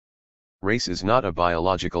Race is not a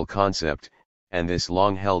biological concept, and this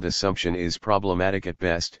long-held assumption is problematic at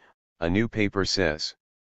best, a new paper says.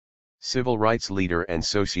 Civil rights leader and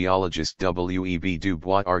sociologist W.E.B. Du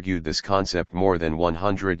Bois argued this concept more than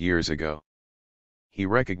 100 years ago. He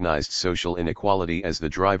recognized social inequality as the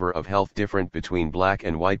driver of health difference between black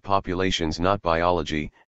and white populations, not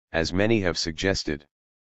biology, as many have suggested.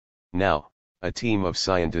 Now, a team of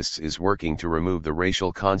scientists is working to remove the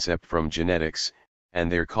racial concept from genetics, and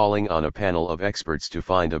they're calling on a panel of experts to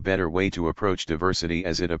find a better way to approach diversity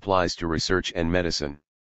as it applies to research and medicine.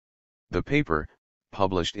 The paper,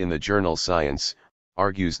 published in the journal Science,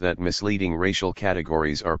 argues that misleading racial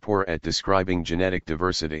categories are poor at describing genetic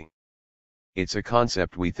diversity. It's a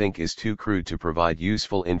concept we think is too crude to provide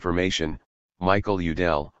useful information, Michael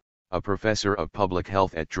Udell, a professor of public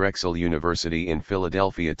health at Drexel University in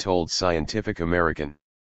Philadelphia, told Scientific American.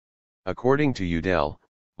 According to Udell,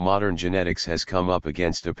 modern genetics has come up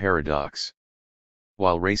against a paradox.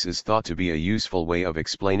 While race is thought to be a useful way of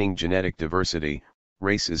explaining genetic diversity,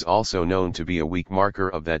 race is also known to be a weak marker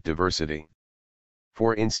of that diversity.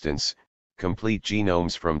 For instance, complete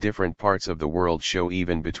genomes from different parts of the world show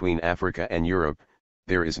even between Africa and Europe,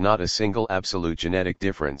 there is not a single absolute genetic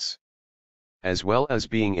difference. As well as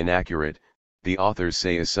being inaccurate, the authors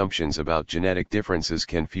say assumptions about genetic differences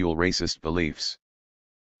can fuel racist beliefs.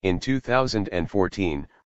 In 2014,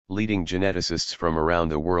 leading geneticists from around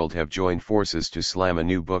the world have joined forces to slam a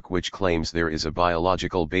new book which claims there is a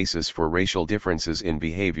biological basis for racial differences in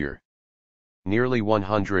behavior. Nearly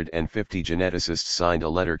 150 geneticists signed a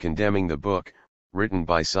letter condemning the book, written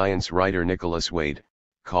by science writer Nicholas Wade,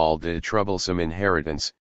 called The Troublesome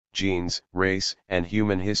Inheritance: Genes, Race, and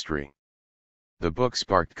Human History. The book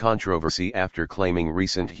sparked controversy after claiming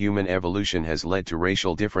recent human evolution has led to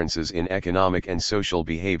racial differences in economic and social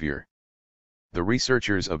behavior. The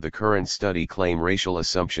researchers of the current study claim racial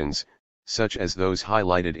assumptions, such as those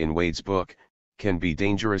highlighted in Wade's book, can be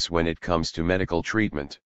dangerous when it comes to medical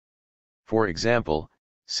treatment. For example,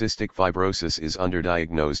 cystic fibrosis is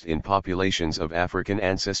underdiagnosed in populations of African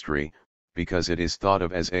ancestry, because it is thought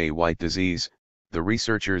of as a white disease, the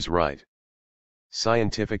researchers write.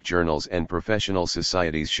 Scientific journals and professional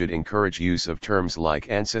societies should encourage use of terms like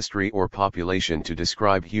ancestry or population to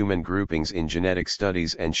describe human groupings in genetic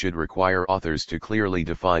studies and should require authors to clearly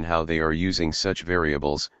define how they are using such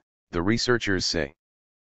variables, the researchers say.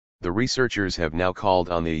 The researchers have now called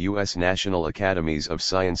on the U.S. National Academies of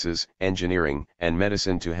Sciences, Engineering, and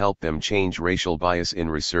Medicine to help them change racial bias in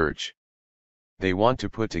research. They want to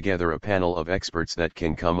put together a panel of experts that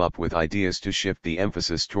can come up with ideas to shift the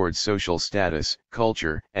emphasis towards social status,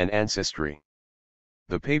 culture, and ancestry.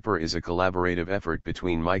 The paper is a collaborative effort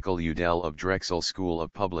between Michael Udell of Drexel School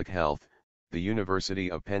of Public Health, the University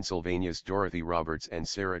of Pennsylvania's Dorothy Roberts and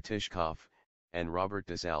Sarah Tishkoff, and Robert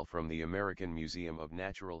DeSalle from the American Museum of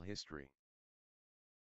Natural History.